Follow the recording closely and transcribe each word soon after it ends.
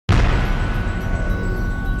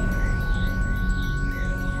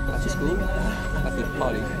school? At the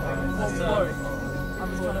party.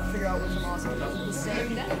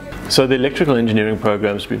 So the electrical engineering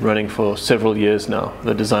program's been running for several years now,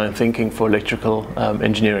 the design thinking for electrical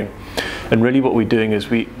engineering. And really what we're doing is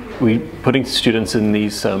we're putting students in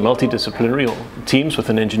these multidisciplinary teams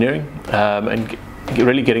within engineering and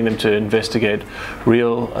really getting them to investigate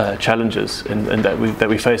real challenges that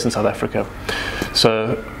we face in South Africa.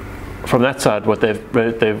 So from that side,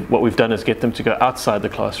 what we've done is get them to go outside the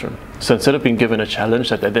classroom. So instead of being given a challenge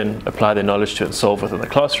that they then apply their knowledge to and solve within the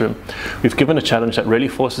classroom, we've given a challenge that really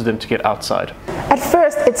forces them to get outside. At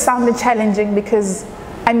first, it sounded challenging because,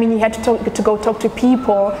 I mean, you had to go talk to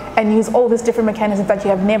people and use all these different mechanisms that you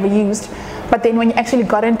have never used. But then when you actually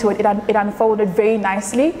got into it, it unfolded very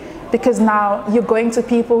nicely, because now you're going to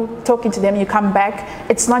people, talking to them, you come back.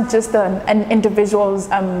 It's not just an individual's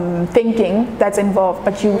thinking that's involved,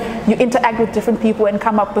 but you interact with different people and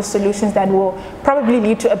come up with solutions that will probably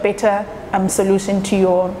lead to a better solution to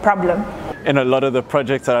your problem. In a lot of the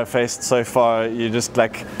projects that I've faced so far, you're just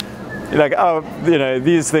like, oh, you know,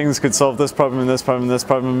 these things could solve this problem, this problem, this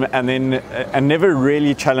problem, and never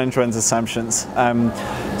really challenge one's assumptions.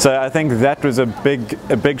 So I think that was a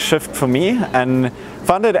big shift for me, and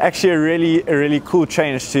found it actually a really cool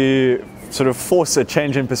change to sort of force a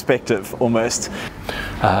change in perspective almost.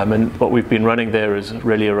 And what we've been running there is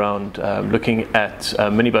really around looking at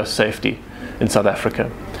minibus safety in South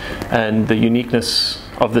Africa, and the uniqueness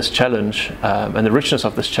of this challenge and the richness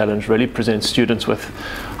of this challenge really presents students with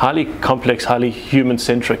highly complex, highly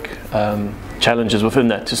human-centric challenges within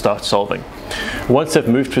that to start solving. Once they've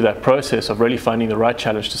moved through that process of really finding the right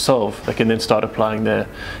challenge to solve, they can then start applying their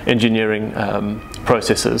engineering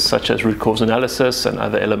processes such as root cause analysis and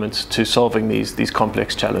other elements to solving these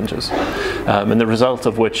complex challenges. And the result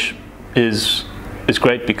of which is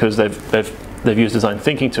great, because they've used design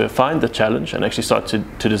thinking to find the challenge and actually start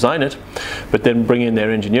to design it, but then bring in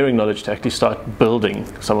their engineering knowledge to actually start building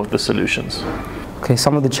some of the solutions. Okay,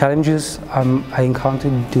 some of the challenges I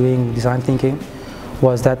encountered doing design thinking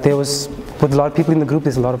was that with a lot of people in the group,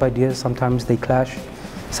 there's a lot of ideas. Sometimes they clash.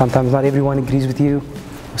 Sometimes not everyone agrees with you.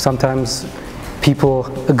 Sometimes people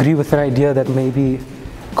agree with an idea that maybe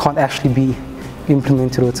can't actually be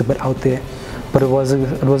implemented, or it's a bit out there. But it was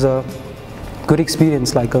a good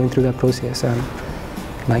experience, like going through that process and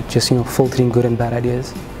like just filtering good and bad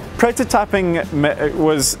ideas. Prototyping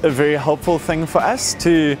was a very helpful thing for us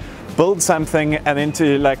to build something, and then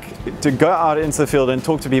to go out into the field and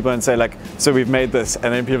talk to people and say like, so we've made this,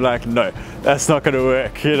 and then people are like, no, that's not going to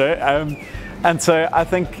work, you know. And so I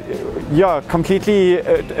think, yeah, completely,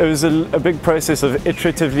 it was a big process of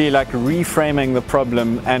iteratively like reframing the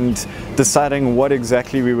problem and deciding what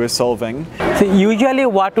exactly we were solving. So usually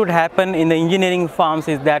what would happen in the engineering firms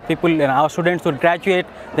is that our students would graduate,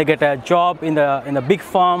 they get a job in the big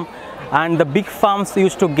firm, and the big firms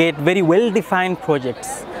used to get very well-defined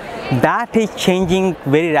projects. That is changing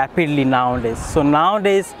very rapidly nowadays. So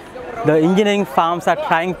nowadays, the engineering firms are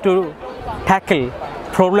trying to tackle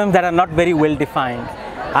problems that are not very well defined.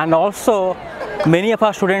 And also, many of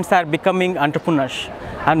our students are becoming entrepreneurs.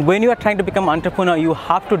 And when you are trying to become an entrepreneur, you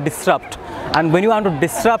have to disrupt. And when you want to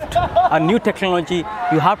disrupt a new technology,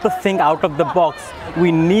 you have to think out of the box.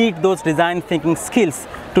 We need those design thinking skills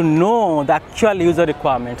to know the actual user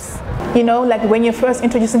requirements. You know, like when you're first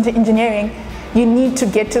introduced into engineering, you need to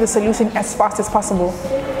get to the solution as fast as possible,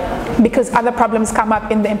 because other problems come up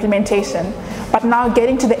in the implementation. But now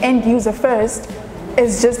getting to the end user first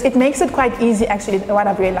is just, it makes it quite easy. Actually, what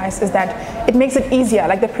I've realized is that it makes it easier,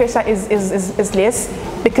 like the pressure is less,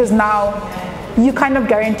 because now you kind of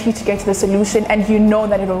guarantee to get to the solution and you know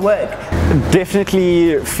that it'll work.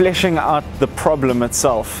 Definitely fleshing out the problem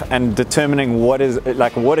itself and determining what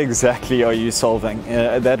exactly are you solving.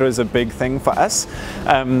 That was a big thing for us.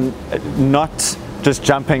 Not just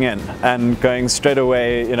jumping in and going straight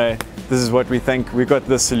away, you know, this is what we think, we've got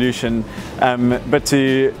this solution, but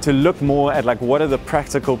to look more at like what are the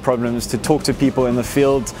practical problems, to talk to people in the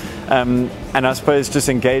field, and I suppose just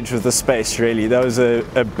engage with the space really. That was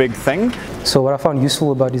a big thing. So what I found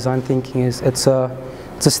useful about design thinking is it's a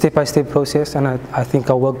step-by-step process, and I think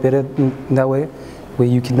I'll work better in that way, where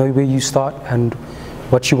you can know where you start and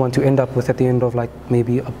what you want to end up with at the end of like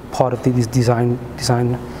maybe a part of this design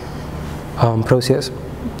process.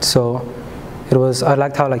 So I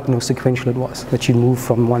liked how sequential it was, that you move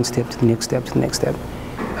from one step to the next step to the next step,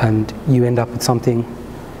 and you end up with something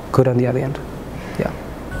good on the other end.